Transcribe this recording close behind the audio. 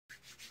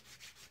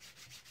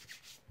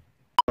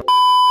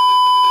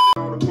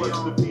What's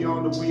the P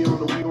on the we on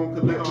the we gon'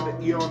 collect the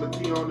E on the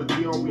T on the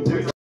D on we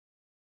next.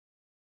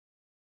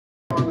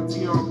 On the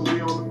T on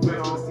we on the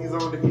fence. The C's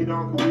on the heat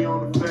on we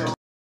on the fence.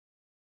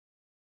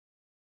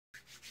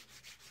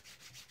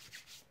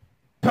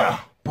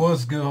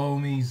 What's good,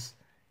 homies?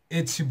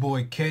 It's your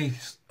boy K.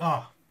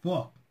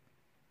 Fuck.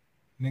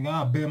 Nigga,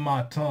 I bit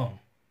my tongue.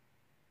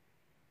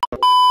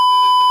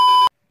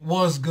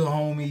 What's good,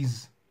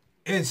 homies?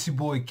 It's your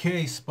boy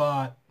K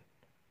Spot.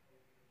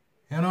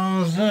 You know what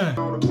I'm saying?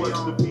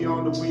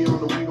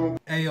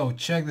 Hey, yo,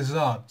 check this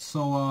out.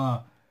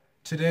 So,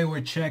 today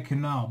we're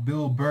checking out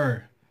Bill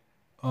Burr,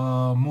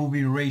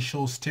 movie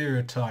Racial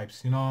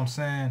Stereotypes. You know what I'm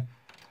saying?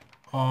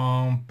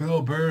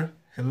 Bill Burr,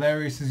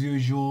 hilarious as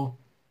usual.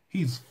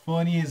 He's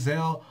funny as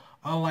hell.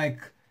 I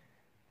like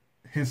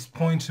his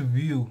point of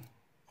view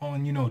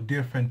on, you know,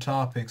 different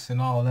topics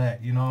and all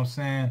that. You know what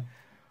I'm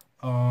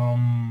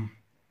saying?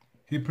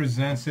 He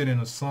presents it in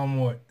a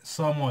somewhat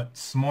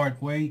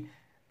smart way,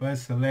 but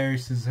it's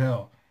hilarious as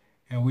hell.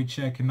 And we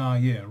checking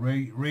out, yeah,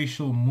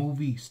 racial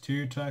movie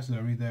stereotypes. Did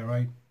I read that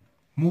right?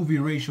 Movie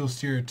Racial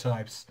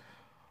Stereotypes.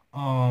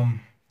 I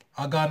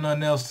got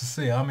nothing else to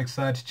say. I'm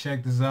excited to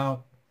check this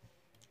out.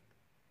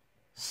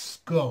 Let's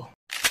go.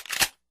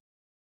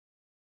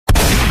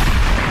 I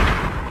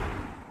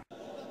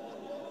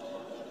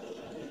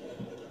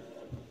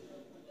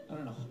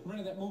don't know. I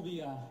rented that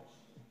movie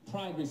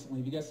Pride recently.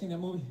 Have you guys seen that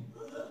movie?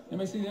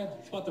 Anybody see that?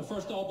 It's about the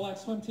first all-black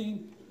swim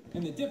team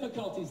and the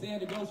difficulties they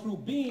had to go through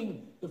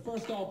being the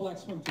first all-black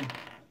swim team.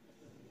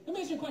 Let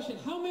me ask you a question.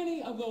 How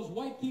many of those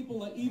white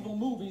people in evil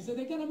movies are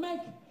they going to make?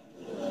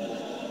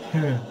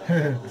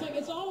 It's like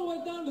it's all the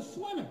way down to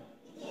swimming.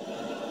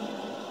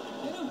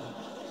 You know?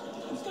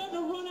 I'm starting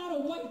to run out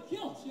of white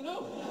guilt, you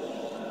know?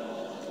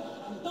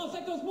 No, it's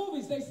like those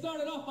movies. They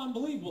started off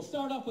unbelievable.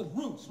 Started off with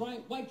Roots,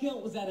 right? White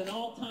guilt was at an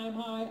all-time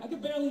high. I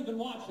could barely even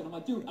watch it. I'm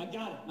like, dude, I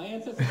got it. My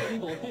ancestors are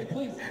evil. Okay,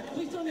 please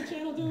turn the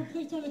channel, dude.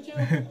 Please turn the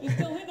channel. It's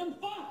still hitting them.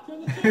 Fuck,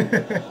 turn the channel.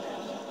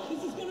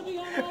 This is gonna be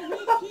on all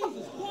week.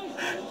 Jesus Christ,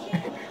 turn the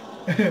channel.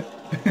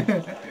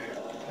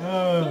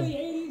 In the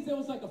 80s, there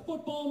was like a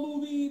football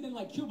movie. Then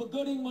like Cuba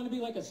Gooding wanted to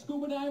be like a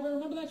scuba diver.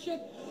 Remember that shit?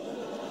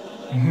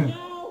 And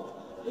now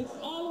it's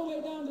all the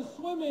way down to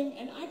swimming.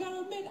 And I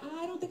gotta admit,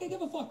 I don't think I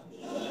give a fuck.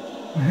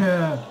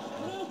 Yeah.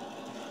 You know,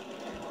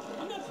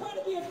 I'm not trying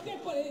to be a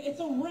dick, but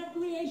it's a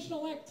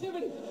recreational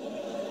activity.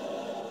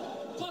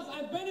 Plus,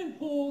 I've been in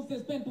pools.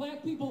 There's been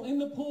black people in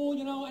the pool.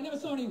 You know, I never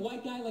saw any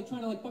white guy like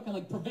trying to like fucking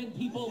like prevent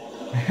people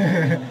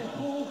in the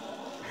pool.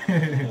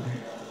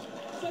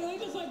 So they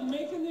just like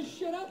making this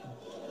shit up.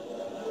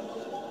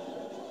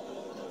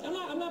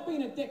 I'm not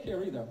being a dick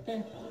here either.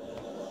 Okay,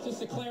 just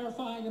to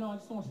clarify, you know, I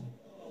just don't want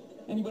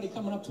anybody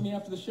coming up to me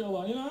after the show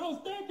like, you know, I was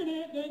thinking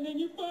it, and then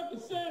you fucking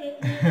said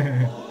it.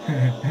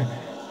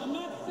 I'm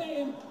not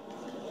saying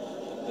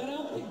that I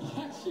don't think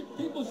black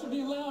people should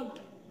be allowed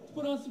to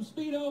put on some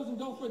Speedos and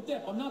go for a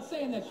dip. I'm not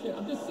saying that shit.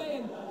 I'm just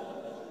saying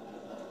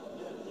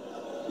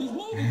these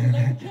movies,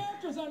 like, the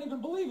characters aren't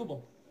even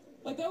believable.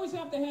 Like, they always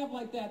have to have,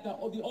 like, that, the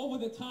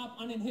over-the-top,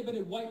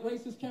 uninhibited white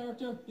racist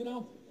character, you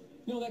know?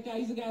 You know that guy,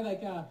 he's a guy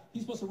like,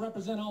 he's supposed to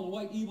represent all the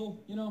white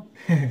evil, you know?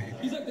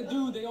 He's like the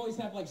dude they always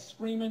have, like,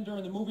 screaming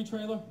during the movie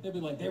trailer. They'd be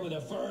like, they were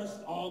the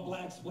first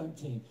all-black swim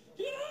team.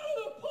 Get out of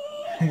the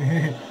pool!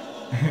 He's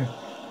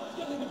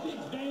got, like, a big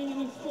vein in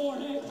his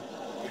forehead.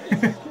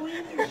 He's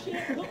screaming and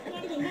shit,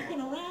 not even looking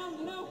around,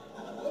 you know?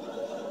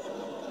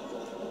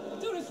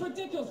 Dude, it's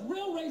ridiculous.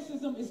 Real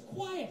racism is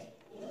quiet.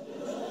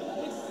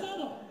 It's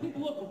subtle.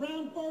 People look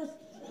around first.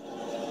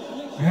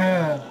 Make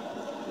sure,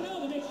 you know,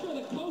 to make sure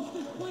the coast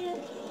is clear.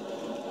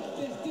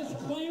 There's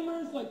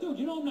disclaimers like, dude,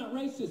 you know I'm not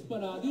racist,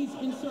 but these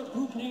insert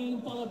group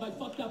name followed by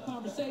fucked up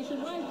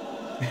conversation, right?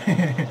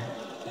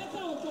 That's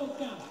how it goes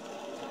down.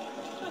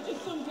 Not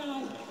just some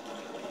guy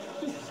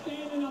just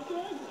standing up there.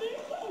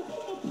 Negroes in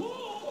the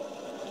pool.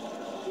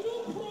 Do you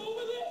approve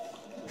of this?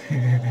 I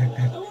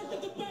work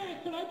at the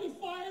bank. Can I be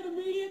fired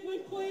immediately,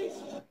 please?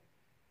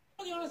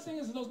 The honest thing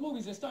is, in those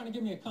movies, they're starting to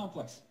give me a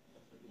complex.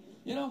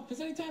 You know, because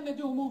anytime they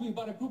do a movie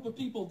about a group of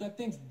people that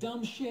thinks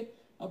dumb shit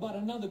about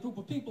another group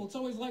of people, it's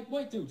always like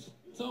white dudes.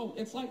 So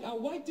it's like, are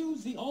white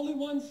dudes the only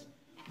ones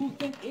who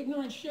think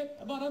ignorant shit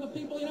about other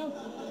people, you know?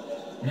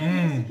 No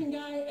Mexican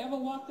guy ever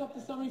walked up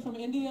to somebody from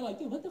India like,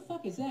 dude, what the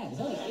fuck is that? Is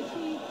that an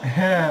itchy?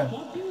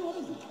 What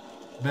is it?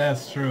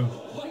 That's true.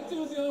 White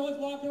dudes, the other ones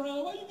walking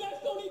around, well, you guys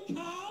don't eat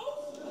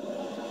cows?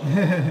 You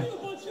a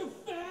bunch of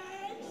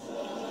fags?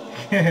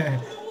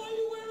 Why are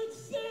you wearing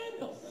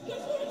sandals? You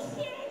guys wearing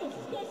sandals?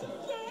 You guys are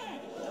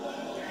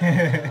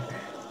fags.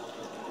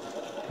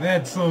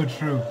 That's so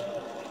true.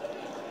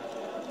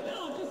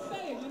 No, I'm just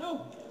saying, you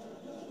know,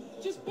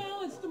 just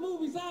balance the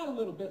movies out a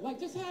little bit.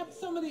 Like, just have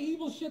some of the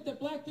evil shit that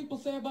black people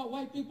say about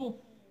white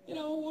people, you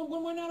know,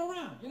 when we're not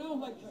around, you know?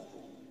 Like,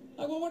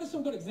 well, what are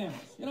some good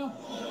examples, you know?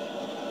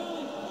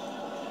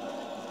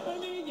 What I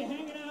mean? You're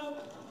hanging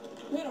out,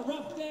 you had a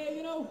rough day,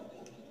 you know?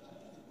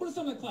 What are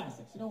some of the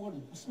classics? You know, what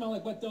smell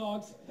like wet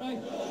dogs,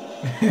 right?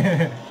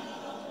 You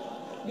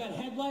got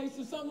headlights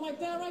or something like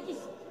that, right?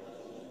 Just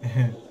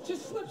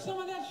Just slip some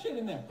of that shit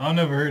in there. I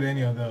never heard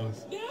any of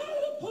those. Get out of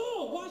the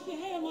pool. Wash your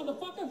hair,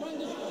 motherfucker. Right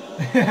this.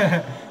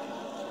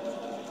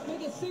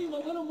 Make it seem a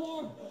little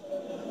more.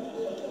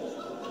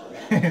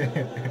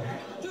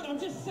 Dude, I'm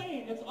just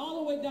saying, it's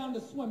all the way down to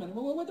swimming.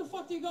 Where the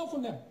fuck do you go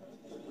from there?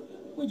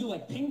 Would you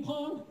like ping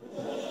pong?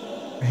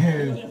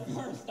 The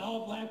first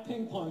all-black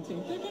ping pong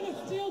team. They're gonna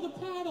steal the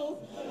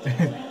paddles.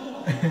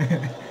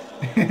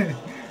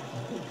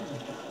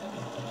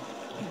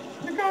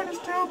 They're gonna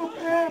steal the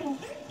paddles.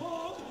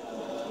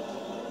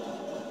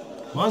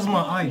 Why's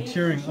my eye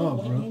tearing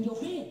up, bro?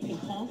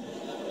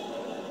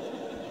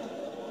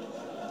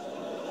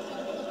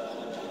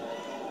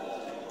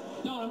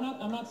 No,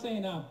 I'm not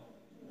saying I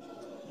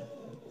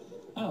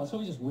don't know, it's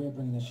always just weird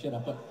bringing this shit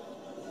up, but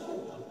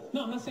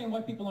no, I'm not saying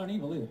white people aren't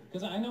evil either,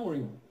 because I know we're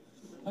evil.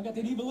 I got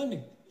that evil in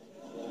me.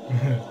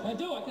 I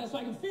do, that's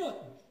why I can feel it.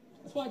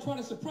 That's why I try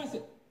to suppress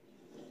it.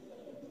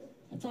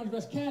 I try to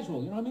dress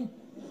casual, you know what I mean?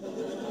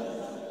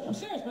 I'm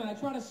serious, man. I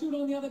tried a suit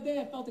on the other day.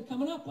 I felt it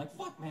coming up. Like,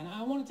 fuck, man,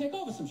 I want to take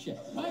over some shit,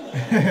 right?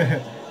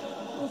 I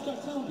want to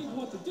start telling people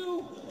what to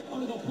do. I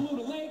want to go pollute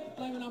a lake,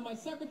 blame it on my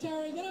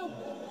secretary, you know?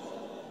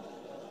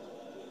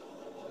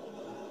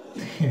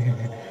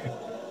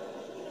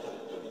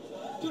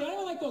 Dude, I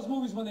don't like those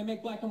movies when they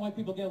make black and white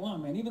people get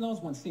along, man. Even those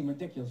ones seem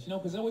ridiculous, you know?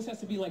 Because there always has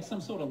to be, like,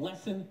 some sort of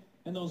lesson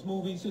in those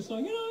movies. Just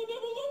like, I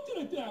never looked at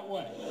it that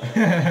way.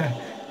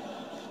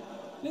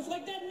 It's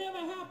like that never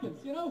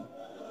happens, you know?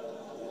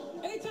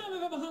 Anytime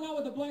I've ever hung out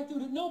with a black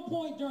dude, at no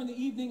point during the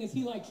evening is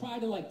he like try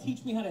to like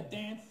teach me how to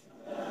dance,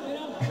 you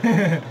know?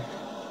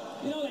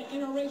 You know that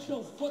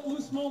interracial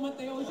footloose moment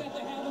they always have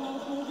to have in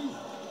those movies?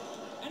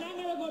 And I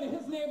never go to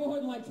his neighborhood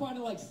and like try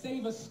to like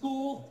save a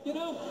school, you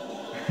know?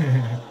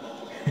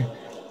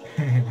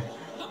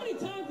 How many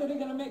times are they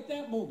gonna make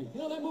that movie?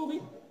 You know that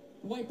movie?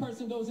 The white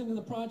person goes into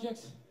the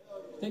projects.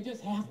 They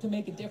just have to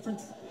make a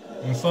difference.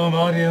 And some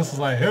audience is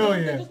like, hell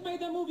yeah. They just made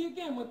that movie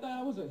again with,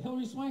 what was it,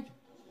 Hilary Swank?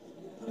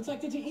 It's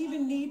like, did you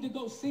even need to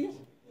go see it?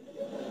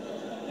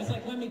 It's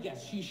like, let me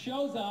guess, she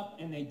shows up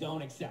and they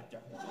don't accept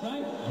her,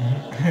 right?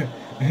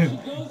 She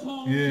goes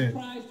home,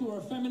 surprised to her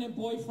effeminate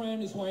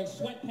boyfriend who's wearing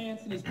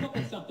sweatpants and he's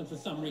cooking something for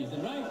some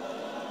reason, right?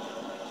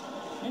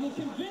 And he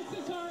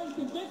convinces her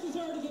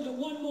to give it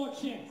one more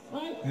chance,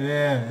 right?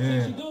 Yeah.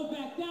 So she goes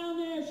back down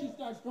there, she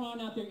starts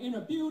drawing out their inner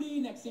beauty.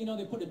 Next thing you know,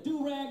 they put a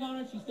do-rag on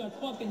her, she starts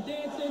fucking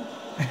dancing.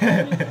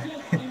 And it's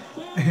just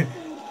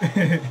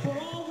embarrassing for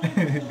all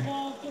races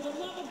involved. For the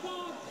love of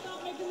God,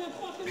 stop making that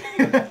fucking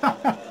movie.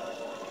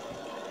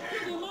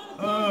 The amount of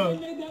times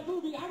they made that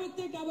movie, I would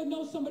think I would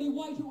know somebody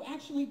white who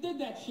actually did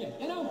that shit,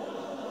 you know?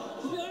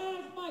 She'd be like,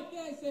 that's Mike,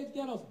 yeah, he saves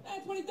ghettos.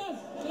 That's what he does,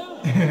 you know?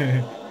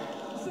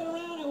 I sit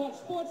around, I watch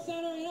Sports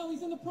Center, you know,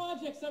 he's in the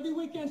projects every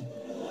weekend.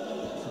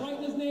 He's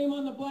writing his name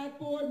on the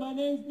blackboard. My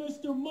name's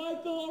Mr.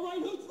 Michael. All right,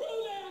 who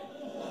threw that?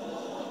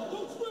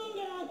 Who threw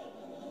that?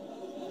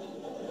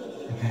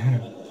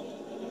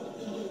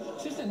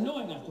 It's just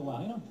annoying after a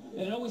while, you know?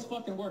 And it always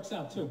fucking works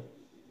out, too.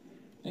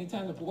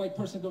 Anytime if a white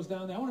person goes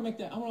down there, I want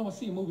to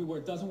see a movie where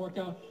it doesn't work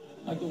out.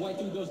 Like the white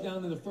dude goes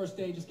down there the first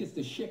day, just gets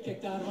the shit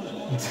kicked out of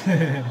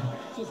him.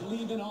 Just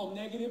leaving all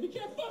negative. You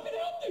can't fucking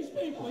help these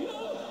people, you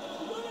know?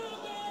 You go down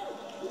there,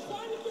 you're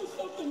trying to do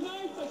something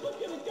nice, I couldn't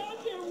get a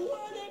goddamn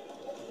word in.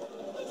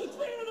 It's a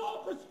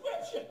 $300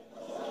 prescription.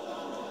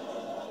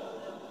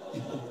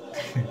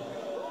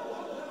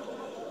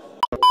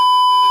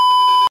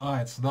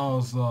 Alright, so that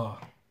was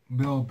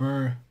Bill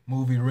Burr,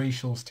 movie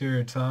Racial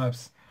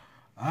Stereotypes.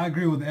 I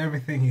agree with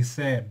everything he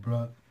said,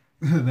 bro.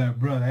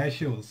 that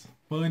shit was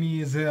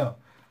funny as hell.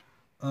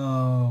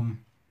 Yeah,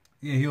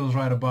 he was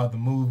right about the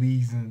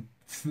movies, and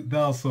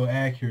that was so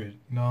accurate,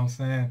 you know what I'm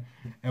saying?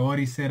 And what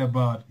he said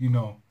about, you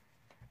know,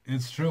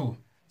 it's true.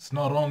 It's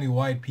not only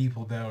white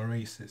people that are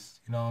racist,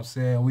 you know what I'm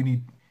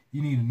saying?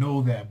 You need to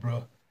know that,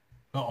 bro.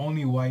 Not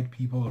only white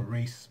people are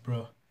racist,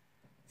 bro.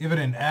 Even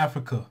in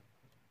Africa,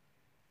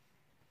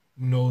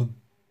 you know,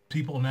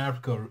 people in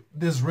Africa,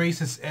 there's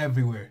racists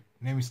everywhere.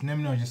 Let me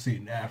not just say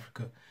in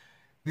Africa.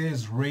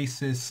 There's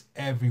racists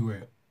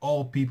everywhere.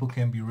 All people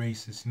can be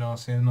racist, you know what I'm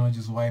saying? Not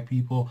just white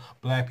people.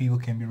 Black people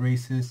can be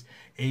racist.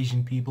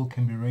 Asian people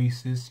can be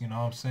racist, you know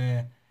what I'm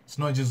saying? It's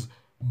not just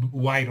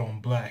white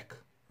on black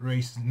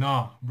racist.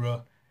 Nah,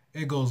 bro.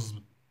 It goes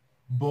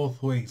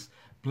both ways.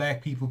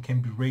 Black people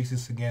can be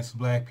racist against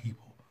black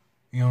people.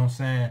 You know what I'm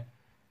saying?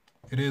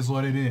 It is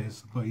what it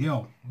is. But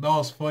yo, that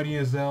was funny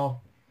as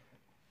hell.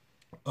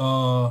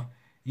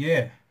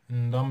 Yeah.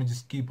 And I'm gonna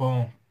just keep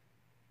on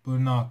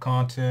putting out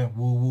content.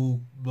 Woo woo,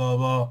 blah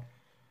blah.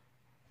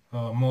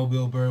 More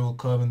Bill Burr will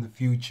come in the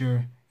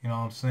future. You know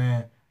what I'm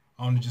saying?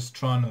 I'm just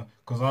trying to,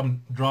 because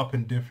I'm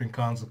dropping different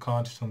kinds of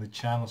content on the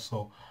channel,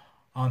 so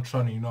I'm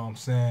trying to, you know what I'm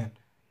saying,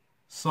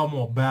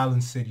 somewhat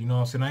balance it, you know what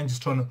I'm saying? I ain't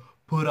just trying to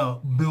put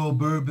out Bill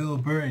Burr,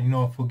 and, you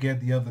know,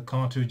 forget the other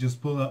content.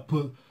 Just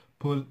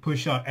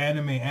push out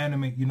anime,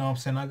 you know what I'm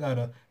saying? I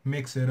gotta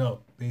mix it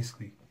up,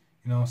 basically.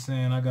 You know what I'm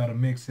saying? I gotta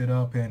mix it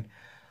up, and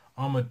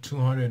I'm at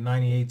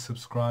 298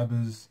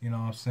 subscribers, you know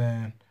what I'm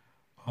saying?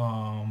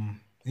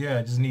 Yeah,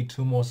 I just need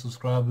 2 more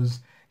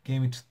subscribers. Get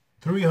me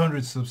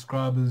 300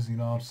 subscribers, you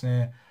know what I'm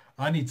saying?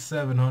 I need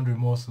 700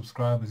 more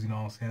subscribers, you know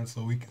what I'm saying?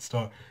 So we can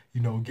start,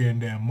 you know, getting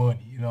that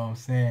money, you know what I'm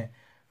saying?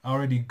 I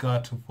already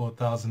got to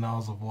 4,000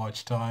 hours of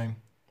watch time.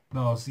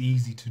 No, it's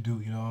easy to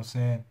do, you know what I'm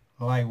saying?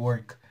 Light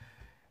work.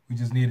 We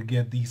just need to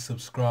get these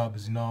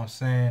subscribers, you know what I'm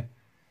saying?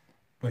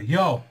 But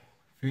yo,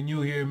 if you're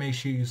new here, make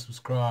sure you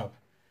subscribe.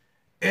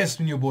 It's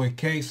been your boy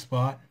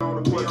K-Spot.